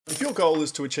If your goal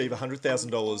is to achieve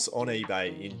 $100,000 on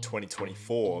eBay in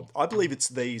 2024, I believe it's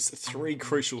these three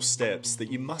crucial steps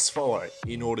that you must follow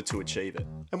in order to achieve it.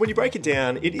 And when you break it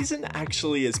down, it isn't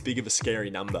actually as big of a scary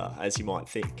number as you might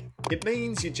think. It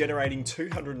means you're generating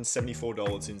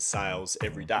 $274 in sales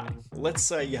every day. Let's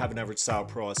say you have an average sale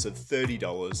price of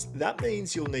 $30, that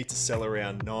means you'll need to sell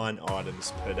around 9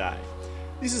 items per day.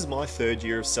 This is my third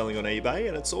year of selling on eBay,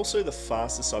 and it's also the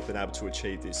fastest I've been able to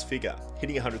achieve this figure,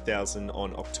 hitting 100,000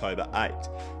 on October 8th.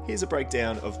 Here's a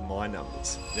breakdown of my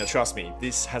numbers. Now trust me,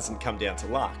 this hasn't come down to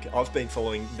luck. I've been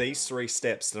following these three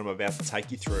steps that I'm about to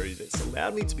take you through that's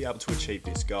allowed me to be able to achieve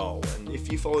this goal, and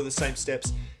if you follow the same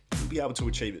steps, you'll be able to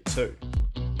achieve it too.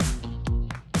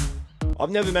 I've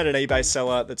never met an eBay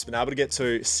seller that's been able to get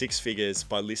to 6 figures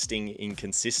by listing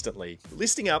inconsistently.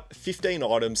 Listing up 15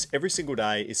 items every single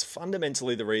day is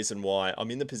fundamentally the reason why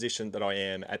I'm in the position that I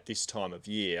am at this time of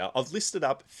year. I've listed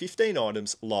up 15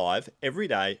 items live every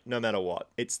day, no matter what.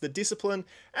 It's the discipline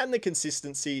and the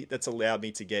consistency that's allowed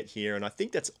me to get here, and I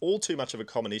think that's all too much of a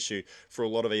common issue for a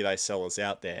lot of eBay sellers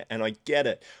out there, and I get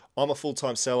it. I'm a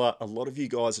full-time seller. A lot of you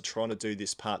guys are trying to do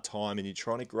this part-time and you're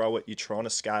trying to grow it, you're trying to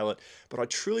scale it, but I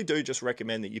truly do just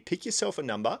recommend that you pick yourself a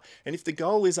number, and if the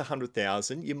goal is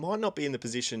 100,000, you might not be in the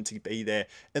position to be there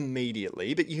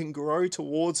immediately, but you can grow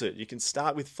towards it. You can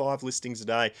start with 5 listings a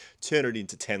day, turn it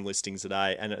into 10 listings a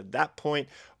day, and at that point,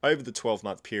 over the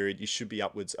 12-month period, you should be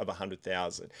upwards of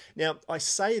 100,000. Now, I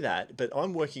say that, but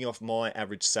I'm working off my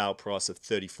average sale price of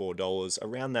 $34,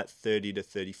 around that 30 to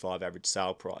 35 average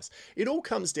sale price. It all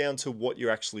comes down to what you're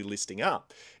actually listing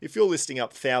up. If you're listing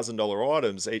up $1,000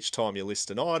 items each time you list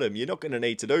an item, you're not going to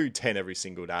need to do 10 every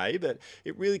single day, but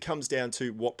it really comes down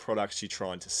to what products you're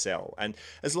trying to sell. And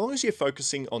as long as you're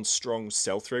focusing on strong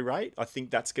sell-through rate, I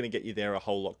think that's going to get you there a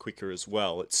whole lot quicker as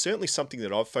well. It's certainly something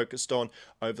that I've focused on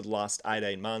over the last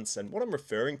 18 months. And what I'm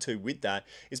referring to with that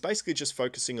is basically just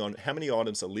focusing on how many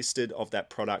items are listed of that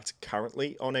product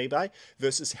currently on eBay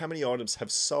versus how many items have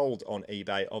sold on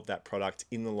eBay of that product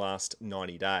in the last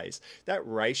 90 days. That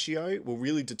ratio will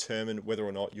really determine whether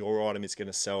or not your item is going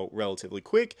to sell relatively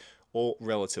quick or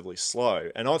relatively slow.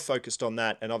 And I've focused on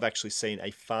that, and I've actually seen a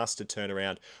faster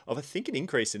turnaround of, I think, an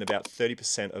increase in about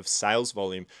 30% of sales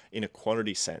volume in a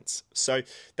quantity sense. So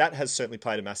that has certainly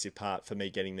played a massive part for me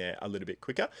getting there a little bit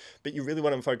quicker. But you really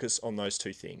want to focus on those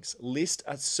two things. List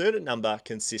a certain number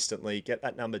consistently, get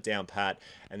that number down pat,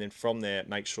 and then from there,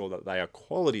 make sure that they are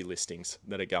quality listings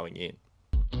that are going in.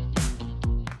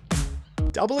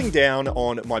 Doubling down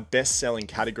on my best-selling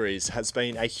categories has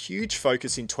been a huge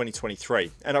focus in 2023,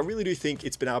 and I really do think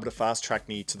it's been able to fast-track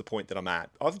me to the point that I'm at.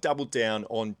 I've doubled down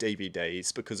on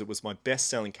DVDs because it was my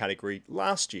best-selling category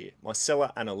last year. My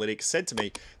seller analytics said to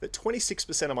me that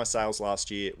 26% of my sales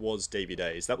last year was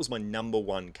DVDs. That was my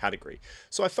 #1 category.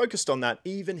 So I focused on that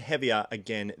even heavier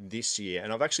again this year,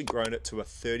 and I've actually grown it to a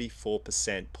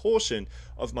 34% portion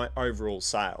of my overall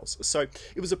sales. So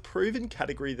it was a proven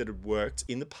category that had worked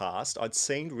in the past. I'd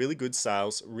seen really good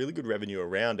sales, really good revenue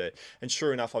around it, and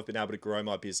sure enough, I've been able to grow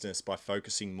my business by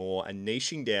focusing more and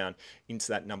niching down into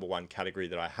that #1 category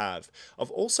that I have.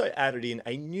 I've also added in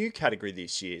a new category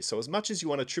this year, so as much as you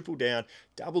want to triple down,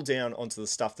 double down onto the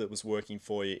stuff that was working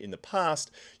for you in the past,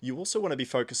 you also want to be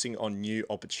focusing on new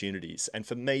opportunities, and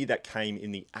for me, that came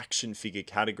in the action figure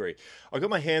category. I got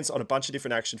my hands on a bunch of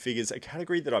different action figures, a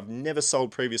category that I've never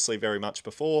sold previously very much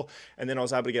before, and then I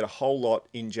was able to get a whole lot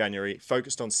in January,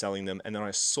 focused on selling them, and then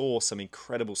I saw some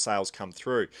incredible sales come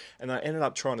through, and I ended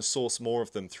up trying to source more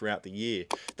of them throughout the year.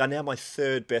 They're now my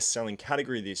 3rd best-selling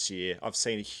category this year. I've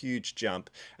seen a huge jump,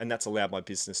 and that's allowed my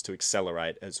business to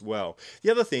accelerate as well. The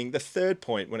other thing, the third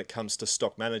point when it comes to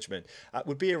stock management,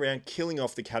 would be around killing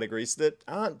off the categories that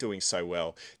aren't doing so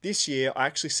well. This year, I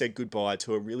actually said goodbye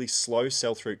to a really slow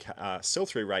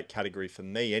sell-through rate category for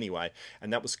me anyway,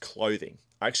 and that was clothing.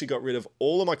 I actually got rid of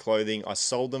all of my clothing. I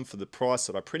sold them for the price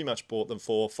that I pretty much bought them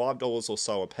for, $5 or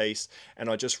so a piece,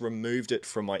 and I just removed it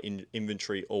from my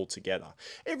inventory altogether.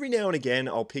 Every now and again,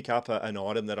 I'll pick up an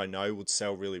item that I know would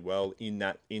sell really well in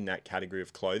that category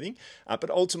of clothing, but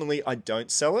ultimately I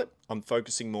don't sell it. I'm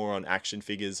focusing more on action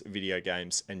figures, video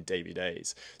games, and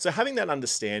DVDs. So having that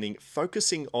understanding,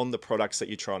 focusing on the products that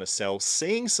you're trying to sell,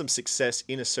 seeing some success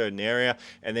in a certain area,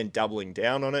 and then doubling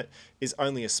down on it is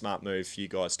only a smart move for you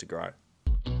guys to grow.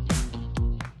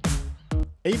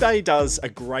 eBay does a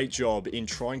great job in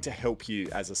trying to help you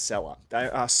as a seller.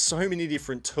 There are so many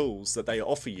different tools that they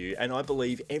offer you, and I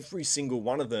believe every single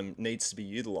one of them needs to be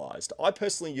utilized. I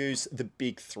personally use the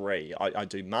big 3. I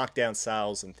do markdown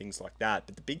sales and things like that,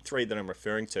 but the big 3 that I'm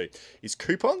referring to is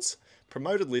coupons,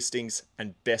 promoted listings,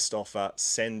 and best offer,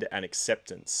 send, and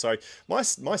acceptance. So my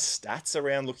stats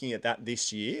around looking at that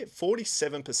this year,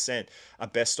 47% are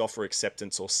best offer,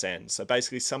 acceptance, or send. So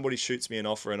basically somebody shoots me an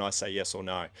offer and I say yes or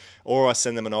no, or I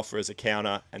send them an offer as a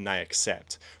counter and they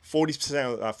accept.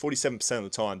 47% of the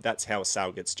time, that's how a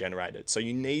sale gets generated. So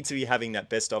you need to be having that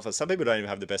best offer. Some people don't even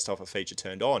have the best offer feature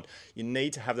turned on. You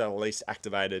need to have that at least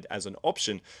activated as an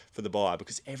option for the buyer,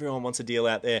 because everyone wants a deal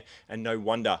out there, and no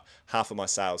wonder half of my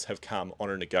sales have come on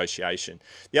a negotiation.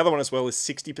 The other one as well is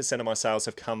 60% of my sales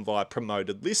have come via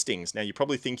promoted listings. Now you're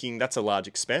probably thinking that's a large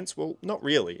expense. Well, not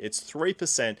really. It's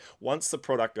 3% once the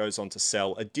product goes on to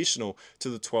sell, additional to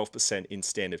the 12% in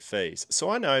standard fees. So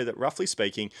I know that roughly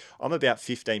speaking, I'm about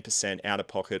 15% out of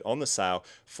pocket on the sale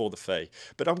for the fee,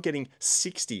 but I'm getting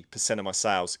 60% of my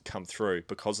sales come through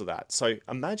because of that. So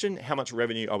imagine how much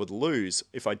revenue I would lose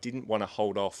if I didn't want to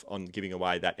hold off on giving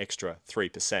away that extra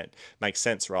 3%. Makes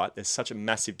sense, right? There's such a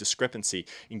massive discrepancy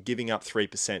in giving up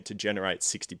 3% to generate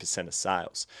 60% of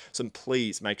sales. So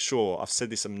please make sure, I've said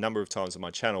this a number of times on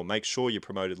my channel, make sure your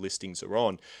promoted listings are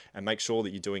on, and make sure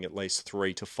that you're doing at least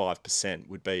 3 to 5%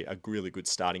 would be a really good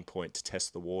starting point to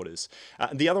test the waters.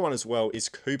 The other one as well is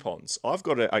coupons. I've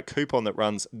got a coupon that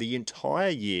runs the entire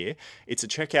year. It's a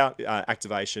checkout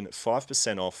activation,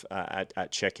 5% off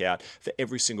at checkout for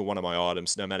every single one of my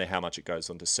items, no matter how much it goes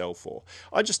on to sell for.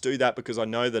 I just do that because I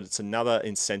know that it's another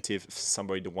incentive for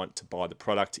somebody to want to buy the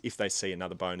product if they see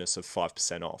another bonus of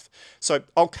 5% off. So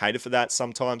I'll cater for that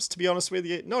sometimes. To be honest with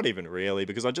you, not even really,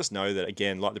 because I just know that,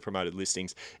 again, like the promoted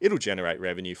listings, it'll generate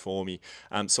revenue for me.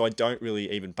 So I don't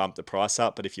really even bump the price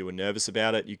up, but if you were nervous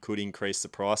about it, you could increase the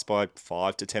price by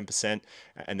 5 to 10%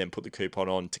 and then put the coupon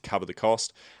on to cover the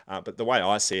cost. But the way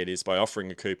I see it is by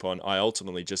offering a coupon, I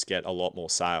ultimately just get a lot more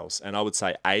sales. And I would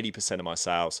say 80% of my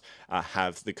sales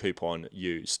have the coupon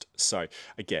used. So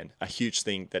again, a huge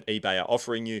thing that eBay are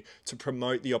offering you to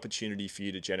promote the opportunity for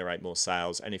you to generate more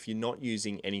sales. And if you're not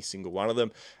using any single one of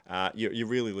them, you're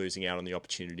really losing out on the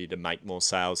opportunity to make more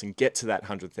sales and get to that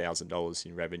 $100,000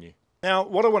 in revenue. Now,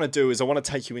 what I want to do is I want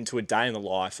to take you into a day in the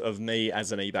life of me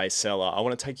as an eBay seller. I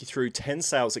want to take you through 10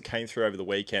 sales that came through over the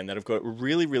weekend that have got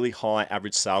really, really high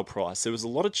average sale price. There was a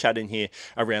lot of chat in here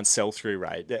around sell-through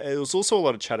rate. There was also a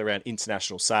lot of chat around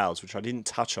international sales, which I didn't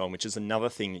touch on, which is another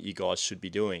thing that you guys should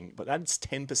be doing. But that's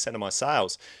 10% of my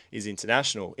sales is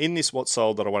international. In this What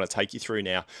Sold that I want to take you through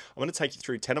now, I'm going to take you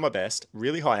through 10 of my best,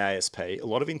 really high ASP, a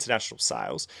lot of international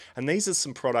sales. And these are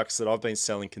some products that I've been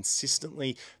selling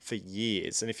consistently for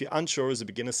years. And if you're unsure as a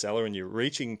beginner seller and you're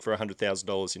reaching for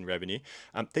 $100,000 in revenue,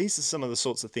 these are some of the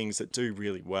sorts of things that do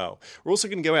really well. We're also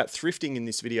going to go out thrifting in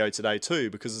this video today too,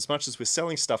 because as much as we're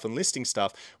selling stuff and listing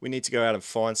stuff, we need to go out and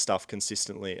find stuff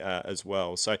consistently as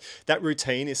well. So that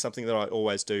routine is something that I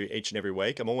always do each and every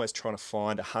week. I'm always trying to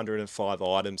find 105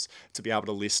 items to be able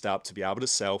to list up, to be able to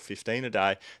sell 15 a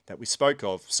day that we spoke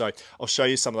of. So I'll show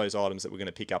you some of those items that we're going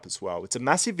to pick up as well. It's a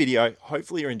massive video.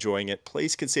 Hopefully you're enjoying it.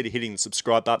 Please consider hitting the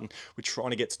subscribe button. We're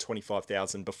trying to get to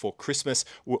 25,000 before Christmas.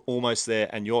 We're almost there,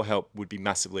 and your help would be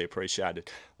massively appreciated.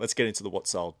 Let's get into the What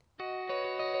Sold.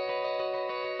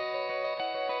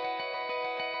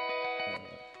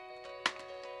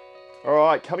 All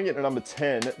right, coming in at number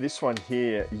 10, this one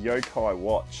here, Yokai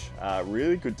Watch.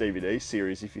 Really good DVD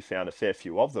series if you found a fair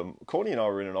few of them. Courtney and I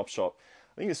were in an op shop.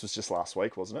 I think this was just last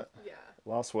week, wasn't it? Yeah.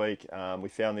 Last week, we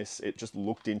found this. It just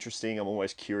looked interesting. I'm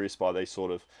always curious by these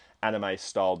sort of anime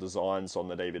style designs on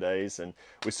the DVDs, and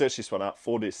we searched this one up,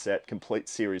 4-disc set, complete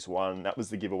series 1. That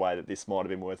was the giveaway that this might have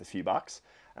been worth a few bucks,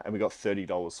 and we got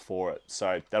 $30 for it.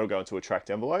 So that'll go into a tracked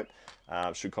envelope.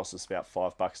 Should cost us about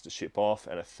 $5 to ship off,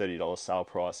 and a $30 sale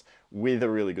price with a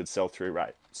really good sell-through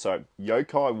rate. So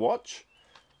Yokai Watch,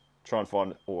 try and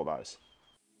find all of those.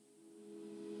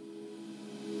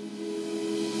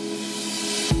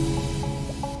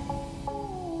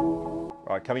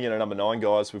 All right, coming in at number 9,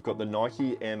 guys, we've got the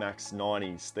Nike Air Max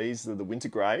 90s. These are the winter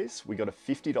greys. We got a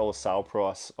 $50 sale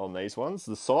price on these ones.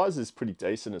 The size is pretty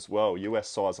decent as well, US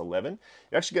size 11.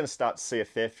 You're actually going to start to see a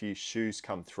fair few shoes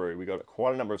come through. We got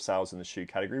quite a number of sales in the shoe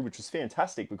category, which was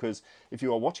fantastic because if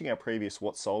you are watching our previous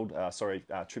What Sold,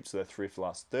 trips to the thrift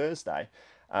last Thursday,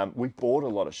 we bought a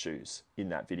lot of shoes in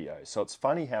that video. So it's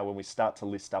funny how when we start to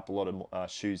list up a lot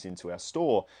of shoes into our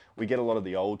store, we get a lot of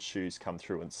the old shoes come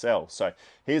through and sell. So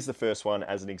here's the first one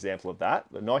as an example of that.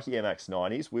 The Nike Air Max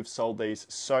 90s, we've sold these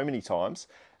so many times,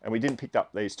 and we didn't pick up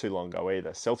these too long ago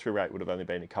either. Sell-through rate would have only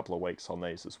been a couple of weeks on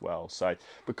these as well. So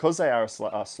because they are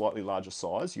a slightly larger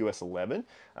size, US 11,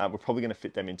 we're probably going to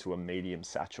fit them into a medium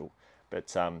satchel. But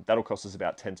that'll cost us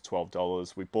about $10 to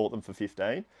 $12. We bought them for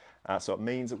 $15, so it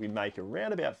means that we make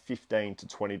around about $15 to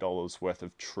 $20 worth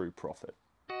of true profit.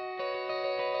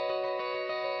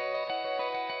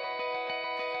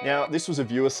 Now, this was a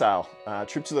viewer sale,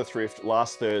 trip to the thrift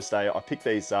last Thursday. I picked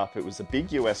these up. It was a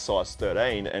big US size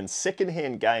 13, and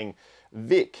secondhand gang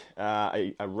Vic,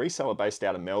 a reseller based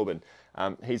out of Melbourne.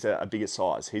 He's a bigger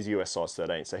size. He's US size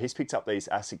 13. So he's picked up these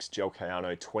Asics Gel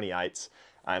Kayano 28s.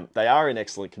 They are in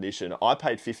excellent condition. I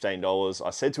paid $15.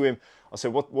 I said to him,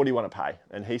 what do you want to pay?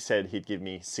 And he said he'd give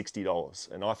me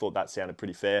 $60. And I thought that sounded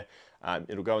pretty fair.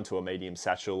 It'll go into a medium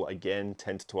satchel, again,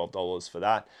 $10 to $12 for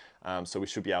that. So we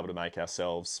should be able to make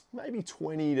ourselves maybe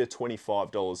 $20 to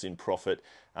 $25 in profit,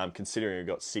 considering we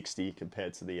got 60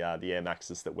 compared to the Air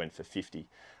Maxes that went for 50.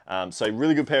 So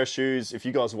really good pair of shoes. If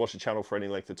you guys have watched the channel for any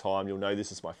length of time, you'll know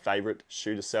this is my favorite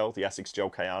shoe to sell, the Asics Gel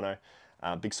Kayano.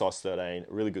 Big size 13,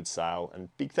 really good sale.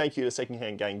 And big thank you to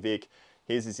Secondhand Gang Vic.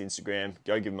 Here's his Instagram.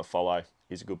 Go give him a follow.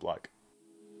 He's a good bloke.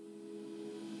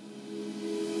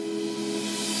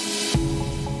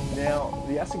 Now,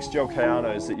 the Asics Gel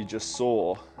Kayanos that you just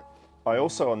saw, I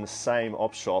also on the same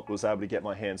op shop was able to get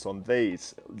my hands on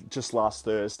these just last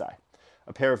Thursday.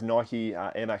 A pair of Nike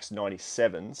Air Max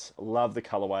 97s. Love the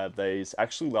colorway of these.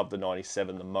 Actually love the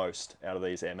 97 the most out of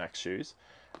these Air Max shoes.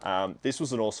 This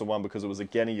was an awesome one because it was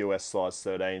again a US size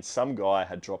 13. Some guy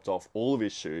had dropped off all of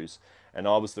his shoes and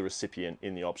I was the recipient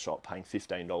in the op shop paying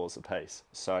 $15 a piece.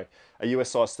 So a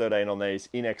US size 13 on these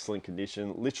in excellent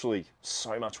condition. Literally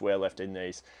so much wear left in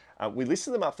these. We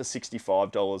listed them up for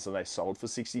 $65 and they sold for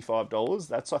 $65.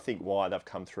 That's, I think, why they've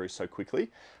come through so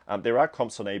quickly. There are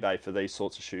comps on eBay for these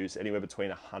sorts of shoes, anywhere between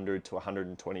 $100 to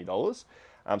 $120.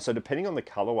 So depending on the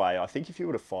colorway, I think if you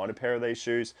were to find a pair of these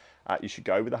shoes, you should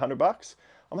go with $100.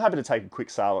 I'm happy to take a quick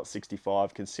sale at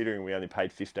 65, considering we only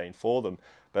paid 15 for them.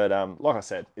 But like I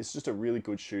said, it's just a really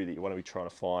good shoe that you want to be trying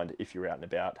to find if you're out and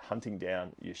about hunting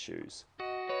down your shoes.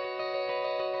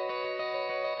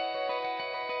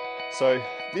 So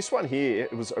this one here,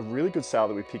 it was a really good sale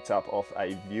that we picked up off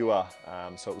a viewer.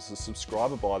 So it was a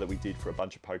subscriber buy that we did for a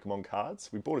bunch of Pokemon cards.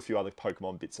 We bought a few other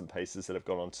Pokemon bits and pieces that have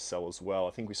gone on to sell as well.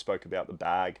 I think we spoke about the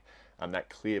bag, that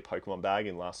clear Pokemon bag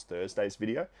in last Thursday's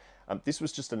video. This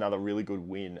was just another really good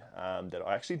win that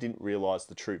I actually didn't realize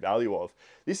the true value of.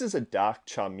 This is a Dark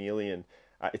Charmeleon.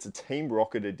 It's a Team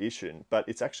Rocket edition, but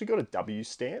it's actually got a W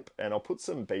stamp, and I'll put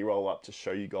some B-roll up to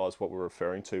show you guys what we're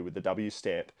referring to with the W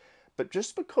stamp. But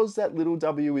just because that little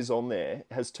W is on there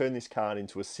has turned this card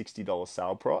into a $60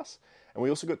 sale price. And we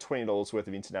also got $20 worth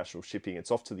of international shipping. It's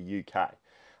off to the UK.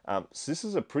 So this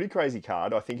is a pretty crazy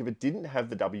card. I think if it didn't have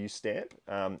the W stamp,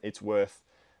 it's worth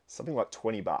something like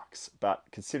 20 bucks. But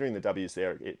considering the W's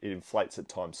there, it inflates at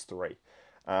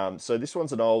 ×3. So this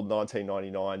one's an old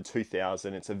 1999,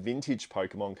 2000. It's a vintage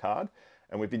Pokemon card.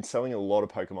 And we've been selling a lot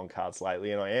of Pokemon cards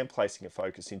lately. And I am placing a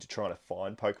focus into trying to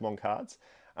find Pokemon cards.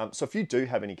 So if you do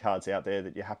have any cards out there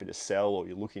that you're happy to sell or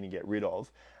you're looking to get rid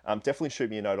of, definitely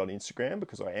shoot me a note on Instagram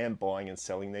because I am buying and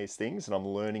selling these things and I'm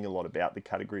learning a lot about the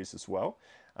categories as well.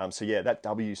 So yeah, that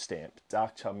W stamp,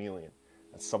 Dark Charmeleon,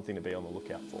 that's something to be on the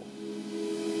lookout for.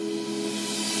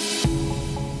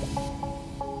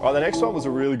 All right, the next one was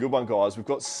a really good one, guys. We've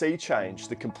got Sea Change,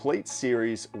 the complete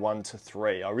series 1 to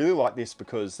 3. I really like this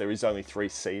because there is only 3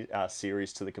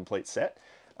 series to the complete set.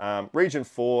 Region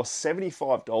 4,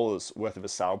 $75 worth of a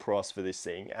sale price for this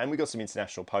thing, and we got some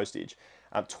international postage,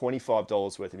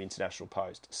 $25 worth of international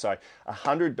post. So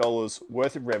 $100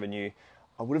 worth of revenue.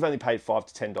 I would have only paid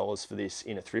 $5 to $10 for this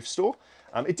in a thrift store.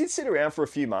 It did sit around for a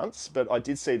few months, but I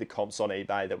did see the comps on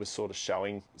eBay that was sort of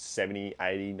showing $70,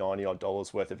 $80, $90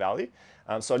 odd worth of value.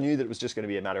 So I knew that it was just going to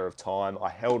be a matter of time. I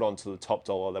held on to the top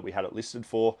dollar that we had it listed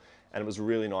for, and it was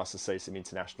really nice to see some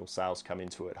international sales come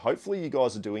into it. Hopefully you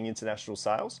guys are doing international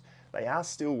sales. They are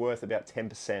still worth about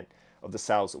 10% of the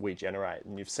sales that we generate.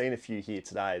 And you've seen a few here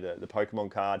today, the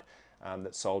Pokemon card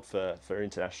that sold for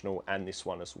international, and this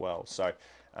one as well. So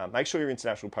make sure your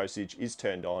international postage is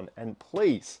turned on, and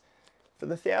please, for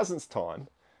the 1000th time,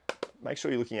 make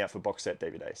sure you're looking out for box set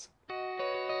DVDs.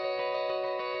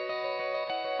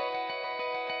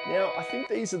 Now, I think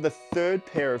these are the 3rd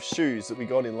pair of shoes that we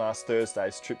got in last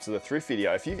Thursday's Trip to the Thrift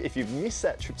video. If you've missed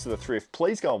that Trip to the Thrift,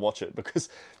 please go and watch it because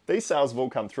these sales have all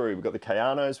come through. We've got the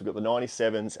Kayanos, we've got the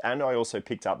 97s, and I also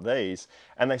picked up these,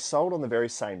 and they sold on the very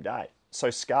same day. So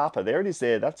Scarpa, there it is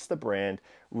there, that's the brand.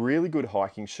 Really good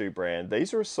hiking shoe brand.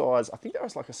 These are a size, I think that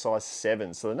was like a size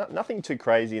 7, so they're nothing too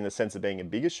crazy in the sense of being a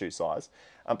bigger shoe size,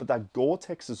 but they're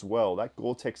Gore-Tex as well. That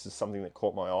Gore-Tex is something that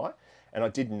caught my eye. And I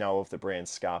did know of the brand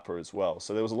Scarpa as well.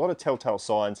 So there was a lot of telltale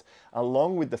signs,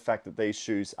 along with the fact that these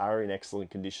shoes are in excellent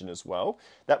condition as well.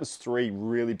 That was 3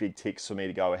 really big ticks for me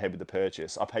to go ahead with the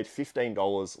purchase. I paid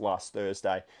 $15 last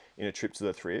Thursday in a Trip to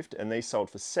the Thrift, and these sold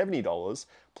for $70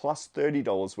 plus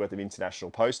 $30 worth of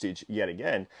international postage. Yet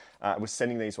again, we're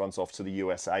sending these ones off to the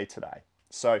USA today.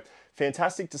 So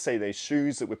fantastic to see these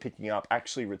shoes that we're picking up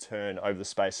actually return over the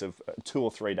space of 2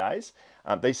 or 3 days.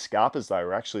 These scarpers, though,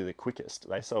 were actually the quickest.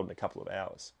 They sold in a couple of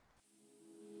hours.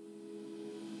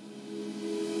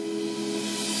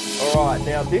 All right,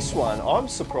 now this one, I'm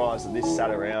surprised that this sat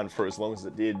around for as long as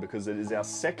it did, because it is our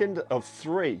second of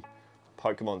 3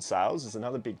 Pokemon sales. There's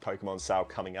another big Pokemon sale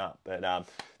coming up, but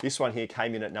this one here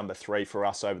came in at number 3 for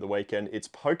us over the weekend. It's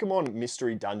Pokemon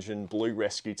Mystery Dungeon Blue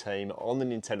Rescue Team on the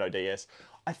Nintendo DS.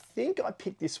 I think I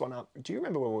picked this one up. Do you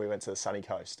remember when we went to the Sunny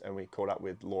Coast and we caught up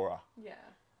with Laura? Yeah.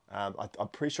 I'm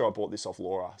pretty sure I bought this off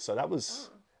Laura. So that was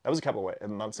a couple of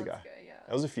months ago. Yeah.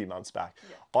 That was a few months back.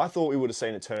 Yeah. I thought we would have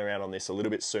seen a turnaround on this a little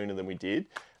bit sooner than we did.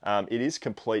 It is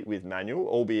complete with manual,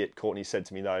 albeit Courtney said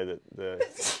to me though that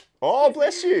the... Oh,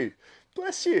 bless you.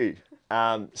 Bless you.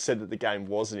 Said that the game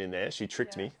wasn't in there. She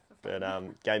tricked me, but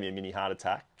gave me a mini heart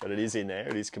attack. But it is in there.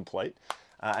 It is complete.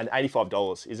 And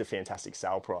 $85 is a fantastic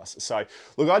sale price. So,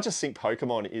 look, I just think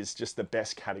Pokemon is just the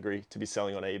best category to be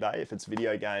selling on eBay. If it's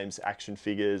video games, action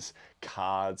figures,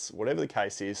 cards, whatever the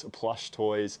case is, plush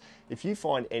toys. If you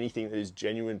find anything that is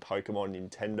genuine Pokemon,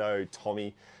 Nintendo,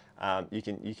 Tommy, you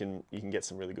can get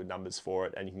some really good numbers for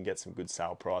it, and you can get some good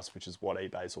sale price, which is what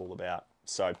eBay is all about.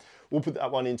 So we'll put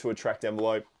that one into a tracked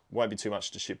envelope. Won't be too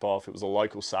much to ship off. It was a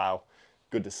local sale.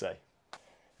 Good to see.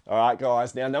 All right,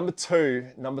 guys. Now number two,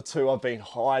 I've been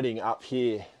hiding up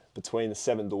here between the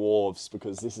 7 dwarves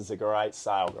because this is a great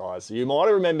sale, guys. You might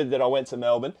have remembered that I went to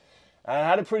Melbourne and I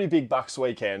had a pretty big bucks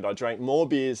weekend. I drank more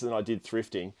beers than I did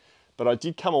thrifting, but I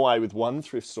did come away with one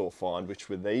thrift store find, which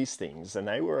were these things, and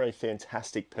they were a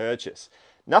fantastic purchase.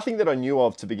 Nothing that I knew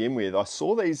of to begin with. I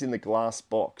saw these in the glass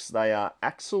box. They are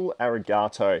Axel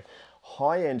Arigato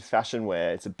high-end fashion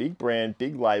wear. It's a big brand,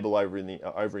 big label over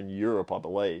in Europe, I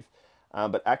believe.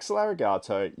 But Axel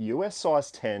Arigato, US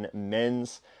size 10,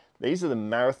 men's. These are the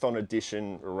marathon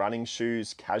edition running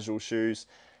shoes, casual shoes.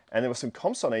 And there were some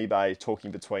comps on eBay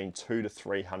talking between $200 to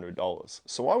 $300.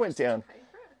 So I went down,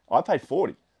 I paid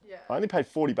 40. Yeah. I only paid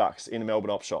 $40 in a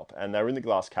Melbourne op shop, and they were in the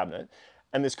glass cabinet.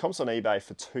 And there's comps on eBay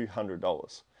for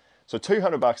 $200. So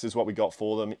 $200 is what we got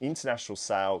for them. International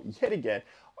sale, yet again.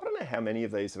 I don't know how many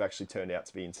of these have actually turned out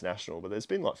to be international, but there's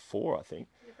been like 4, I think.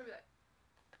 Yeah, probably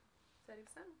like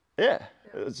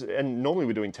 30%. Yeah, and normally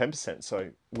we're doing 10%, so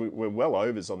we're well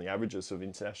overs on the averages of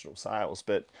international sales.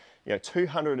 But you know,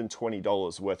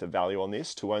 $220 worth of value on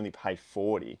this to only pay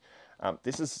 40.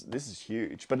 This is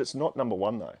huge, but it's not number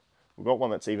 1 though. We've got one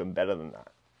that's even better than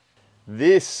that.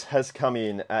 This has come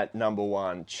in at number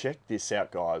 1. Check this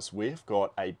out, guys. We've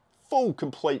got a full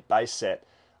complete base set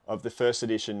of the first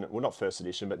edition, well not first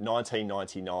edition, but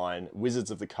 1999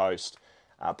 Wizards of the Coast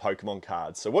Pokemon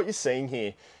cards. So what you're seeing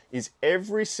here is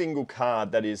every single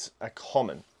card that is a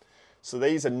common. So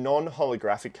these are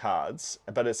non-holographic cards,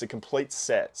 but it's a complete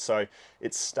set. So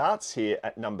it starts here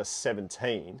at number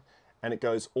 17 and it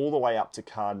goes all the way up to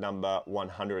card number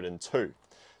 102.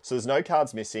 So there's no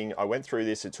cards missing. I went through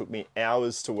this. It took me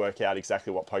hours to work out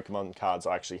exactly what Pokemon cards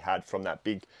I actually had from that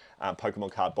big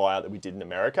Pokemon card buyout that we did in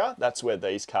America. That's where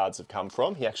these cards have come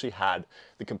from. He actually had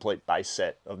the complete base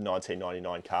set of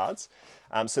 1999 cards.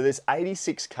 So there's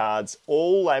 86 cards,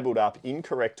 all labeled up in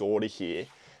correct order here.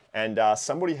 And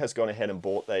somebody has gone ahead and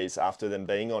bought these after them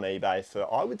being on eBay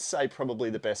for, I would say,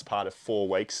 probably the best part of 4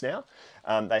 weeks now.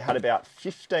 They had about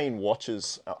 15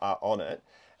 watches on it.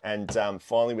 And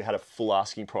finally, we had a full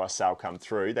asking price sale come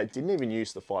through. They didn't even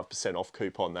use the 5% off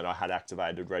coupon that I had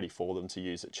activated ready for them to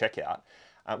use at checkout.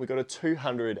 We got a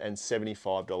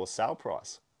 $275 sale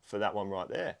price for that one right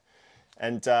there.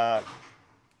 And g'day,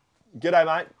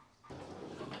 mate.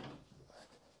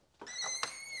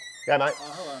 G'day, mate.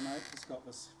 Oh, hello, mate. Just got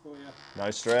this for you.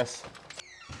 No stress.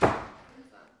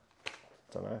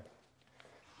 Don't know.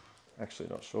 Actually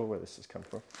not sure where this has come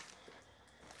from.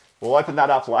 We'll open that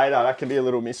up later. That can be a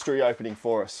little mystery opening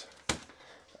for us.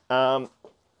 All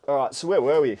right, so where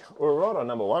were we? We were right on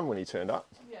number 1 when he turned up.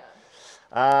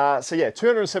 Yeah. So yeah,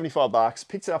 $275.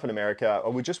 Picked it up in America.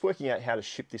 We're just working out how to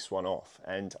ship this one off.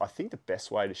 And I think the best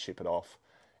way to ship it off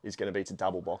is going to be to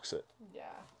double box it. Yeah.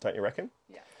 Don't you reckon?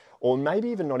 Yeah. Or maybe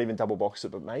even not even double box it,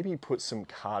 but maybe put some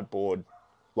cardboard,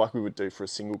 like we would do for a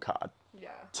single card. Yeah.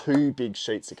 2 big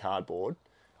sheets of cardboard,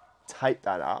 tape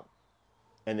that up,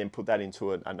 and then put that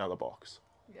into another box.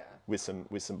 Yeah. With some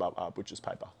butcher's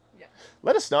paper. Yeah.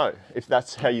 Let us know if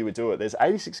that's how you would do it. There's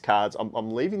 86 cards.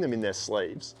 I'm leaving them in their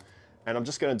sleeves, and I'm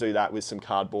just going to do that with some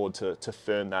cardboard to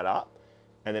firm that up,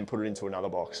 and then put it into another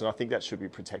box. And I think that should be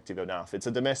protective enough. It's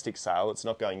a domestic sale. It's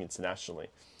not going internationally.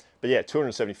 But yeah,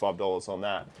 $275 on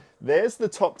that. There's the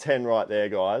top 10 right there,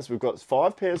 guys. We've got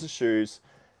 5 pairs of shoes,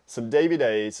 some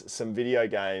DVDs, some video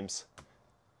games,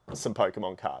 some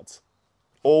Pokemon cards.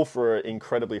 all for an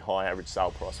incredibly high average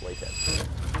sale price weekend.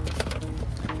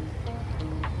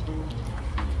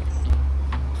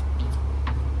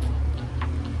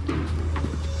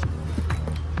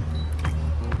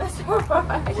 That's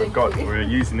alright. We're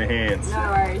using the hands. No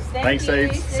worries. Thanks,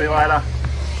 Eve. See you later.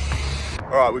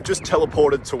 All right, we've just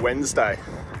teleported to Wednesday.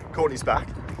 Courtney's back,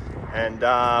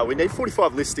 and we need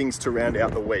 45 listings to round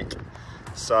out the week.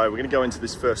 So we're going to go into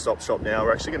this first op shop now.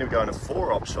 We're actually going to go into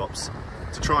 4 op shops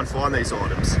to try and find these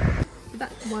items.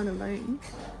 That's one alone.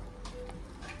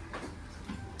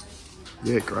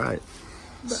 Yeah, great.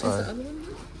 But So is the other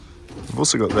one? I've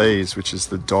also got these, which is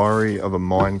the Diary of a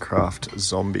Minecraft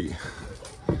Zombie.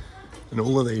 And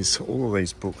all of these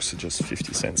books are just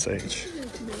 50 cents each.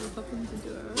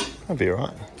 That'd be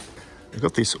alright. We've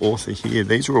got this author here.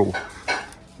 These are all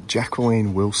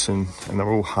Jacqueline Wilson, and they're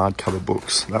all hardcover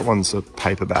books. That one's a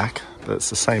paperback, but it's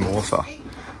the same author.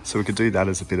 So we could do that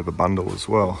as a bit of a bundle as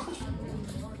well.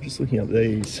 Just looking at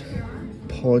these.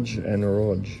 Podge and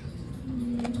Rog.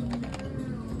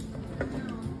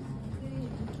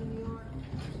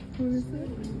 What is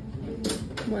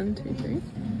it? 1, 2,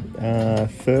 3.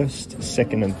 First,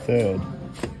 second, and third.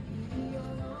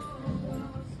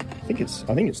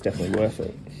 I think it's definitely worth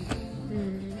it.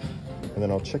 And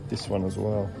then I'll check this one as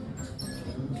well.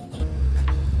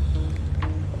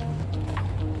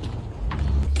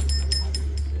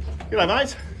 G'day,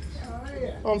 mate. How are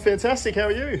you? I'm fantastic. How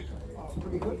are you? Oh,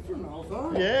 pretty good for an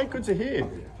author. Yeah, good to hear.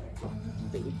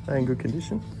 They in good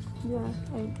condition? Yeah,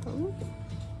 okay, probably.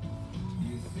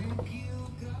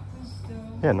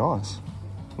 Yeah, nice.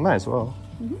 May as well.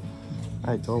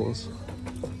 $8.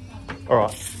 All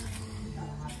right.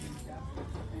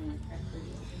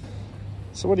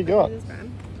 So what do you got? This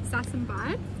brand, Sass and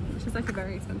Bite, which is like a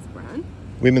very expensive brand.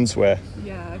 Women's wear.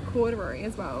 Yeah, corduroy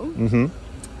as well.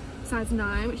 Size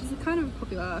 9, which is a kind of a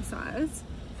popular size,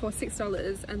 for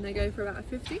 $6, and they go for about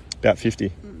 50. About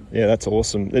 50. Yeah, that's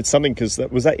awesome. It's something, because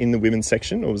was that in the women's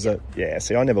section, or was that? Yeah.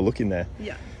 See, I never look in there.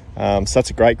 Yeah. So that's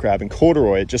a great grab. And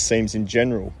corduroy, it just seems in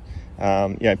general.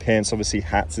 You know, pants, obviously,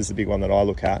 hats is the big one that I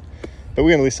look at. But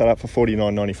we're going to list that up for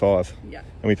 $49.95. Yeah.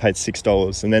 And we paid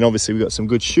 $6. And then obviously we got some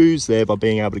good shoes there by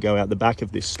being able to go out the back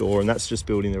of this store, and that's just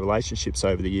building the relationships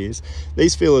over the years.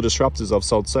 These Feeler Disruptors I've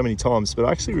sold so many times, but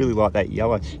I actually really like that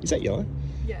yellow. Is that yellow?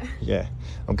 Yeah. Yeah,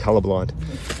 I'm colorblind.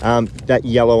 That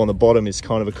yellow on the bottom is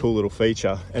kind of a cool little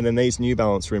feature. And then these New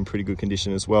Balance are in pretty good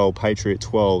condition as well. Patriot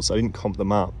 12s. I didn't comp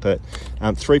them up, but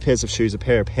 3 pairs of shoes, a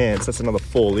pair of pants. That's another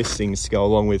 4 listings to go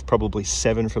along with probably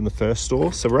 7 from the first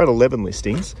store. So we're at 11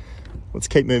 listings. Let's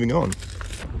keep moving on.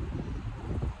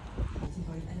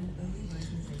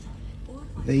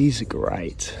 These are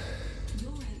great.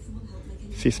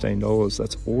 $15,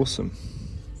 that's awesome.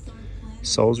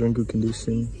 Soles are in good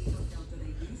condition.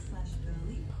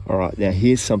 All right, now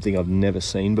here's something I've never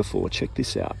seen before. Check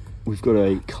this out. We've got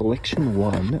a collection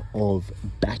 1 of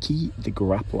Backy the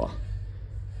Grappler.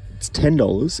 It's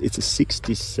 $10. It's a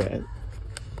 6-disc set.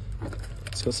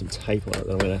 It's got some tape on it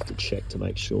that I'm going to have to check to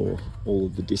make sure all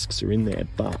of the discs are in there.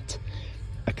 But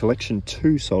a collection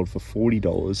 2 sold for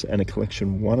 $40 and a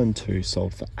collection 1 and 2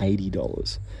 sold for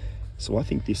 $80. So I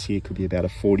think this here could be about a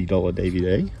 $40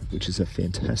 DVD, which is a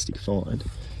fantastic find.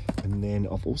 And then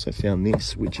I've also found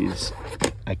this, which is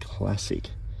a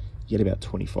classic. You get about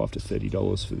 $25 to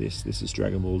 $30 for this. This is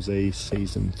Dragon Ball Z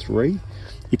Season 3.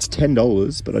 It's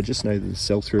 $10, but I just know that the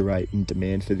sell-through rate and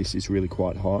demand for this is really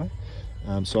quite high.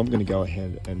 So I'm going to go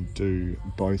ahead and do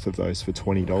both of those for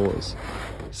 $20.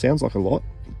 Sounds like a lot,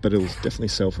 but it'll definitely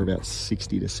sell for about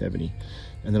 60 to 70.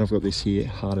 And then I've got this here,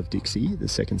 Heart of Dixie, the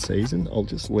 2nd season. I'll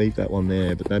just leave that one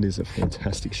there, but that is a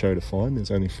fantastic show to find. There's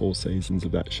only 4 seasons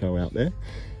of that show out there.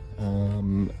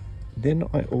 Then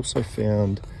I also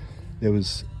found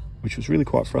which was really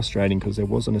quite frustrating, because there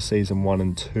wasn't a season 1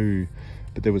 and 2,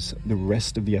 but there was the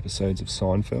rest of the episodes of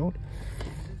Seinfeld.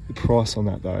 The price on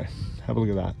that though, have a look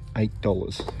at that,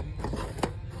 $8.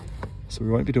 So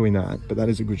we won't be doing that, but that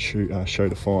is a good show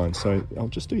to find. So I'll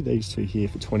just do these 2 here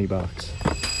for $20.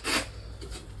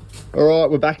 All right,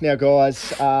 we're back now, guys.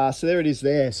 So there it is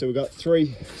there. So we've got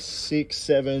 3, 6,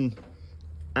 7,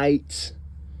 8,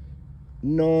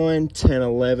 9, 10,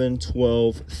 11,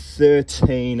 12,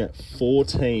 13,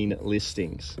 14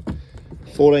 listings.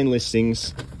 14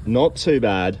 listings, not too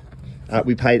bad.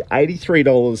 We paid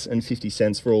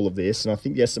 $83.50 for all of this, and I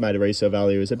think the estimated resale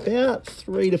value is about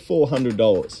 $300 to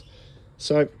 $400.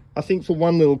 So I think for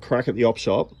one little crack at the op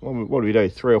shop, what do we do?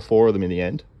 3 or 4 of them in the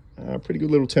end. Pretty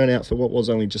good little turnout for what was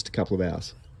only just a couple of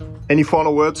hours. Any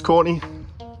final words, Courtney?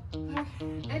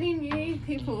 Any new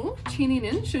people tuning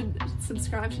in should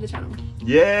subscribe to the channel.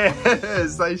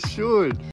 Yes, they should.